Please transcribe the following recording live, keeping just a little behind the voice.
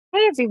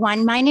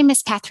everyone, my name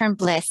is Catherine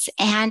Bliss,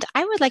 and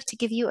I would like to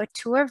give you a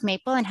tour of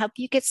Maple and help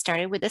you get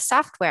started with the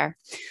software.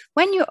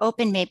 When you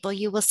open Maple,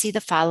 you will see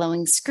the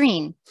following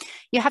screen.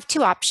 You have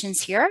two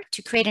options here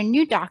to create a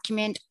new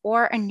document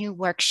or a new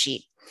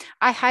worksheet.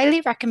 I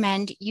highly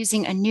recommend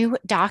using a new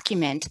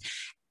document.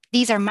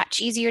 These are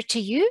much easier to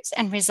use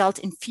and result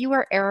in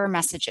fewer error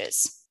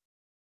messages.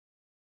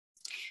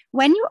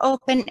 When you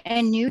open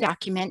a new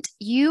document,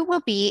 you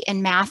will be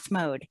in math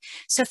mode.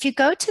 So if you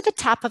go to the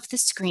top of the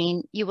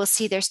screen, you will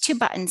see there's two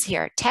buttons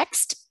here,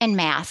 text and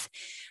math.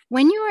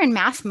 When you are in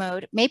math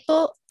mode,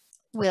 Maple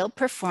will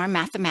perform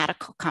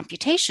mathematical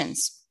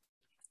computations.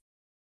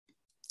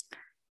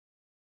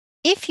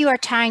 If you are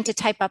trying to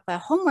type up a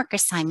homework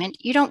assignment,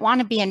 you don't want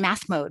to be in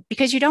math mode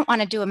because you don't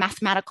want to do a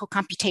mathematical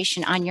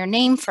computation on your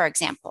name, for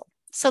example.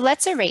 So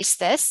let's erase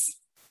this.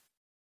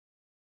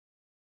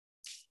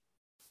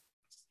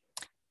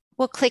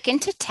 We'll click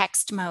into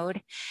text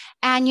mode,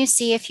 and you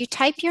see if you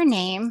type your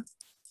name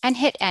and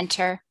hit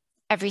enter,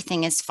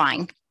 everything is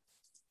fine.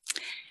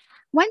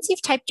 Once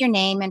you've typed your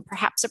name and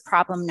perhaps a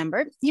problem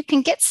number, you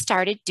can get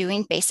started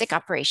doing basic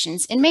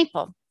operations in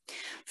Maple.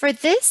 For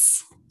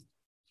this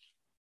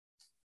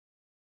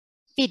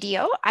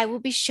video, I will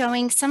be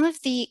showing some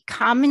of the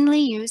commonly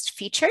used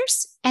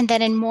features, and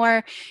then in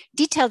more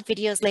detailed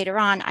videos later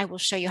on, I will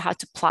show you how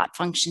to plot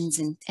functions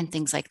and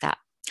things like that.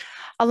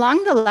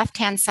 Along the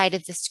left-hand side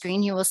of the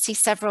screen, you will see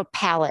several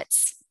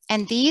palettes,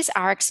 and these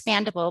are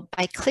expandable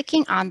by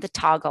clicking on the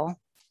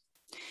toggle.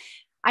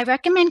 I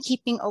recommend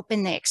keeping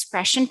open the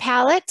expression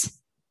palette,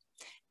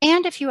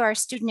 and if you are a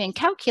student in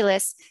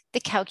calculus, the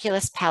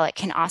calculus palette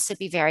can also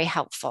be very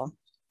helpful.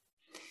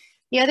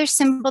 The other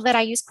symbol that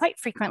I use quite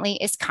frequently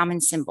is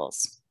common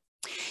symbols.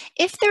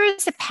 If there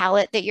is a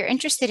palette that you're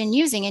interested in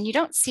using and you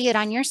don't see it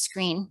on your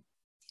screen,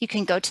 you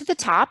can go to the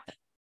top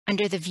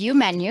under the View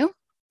menu,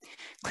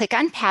 click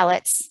on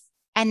palettes,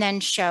 and then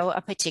show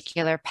a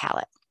particular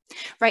palette.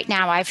 Right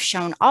now, I've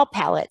shown all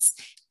palettes,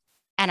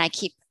 and I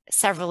keep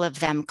several of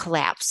them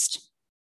collapsed.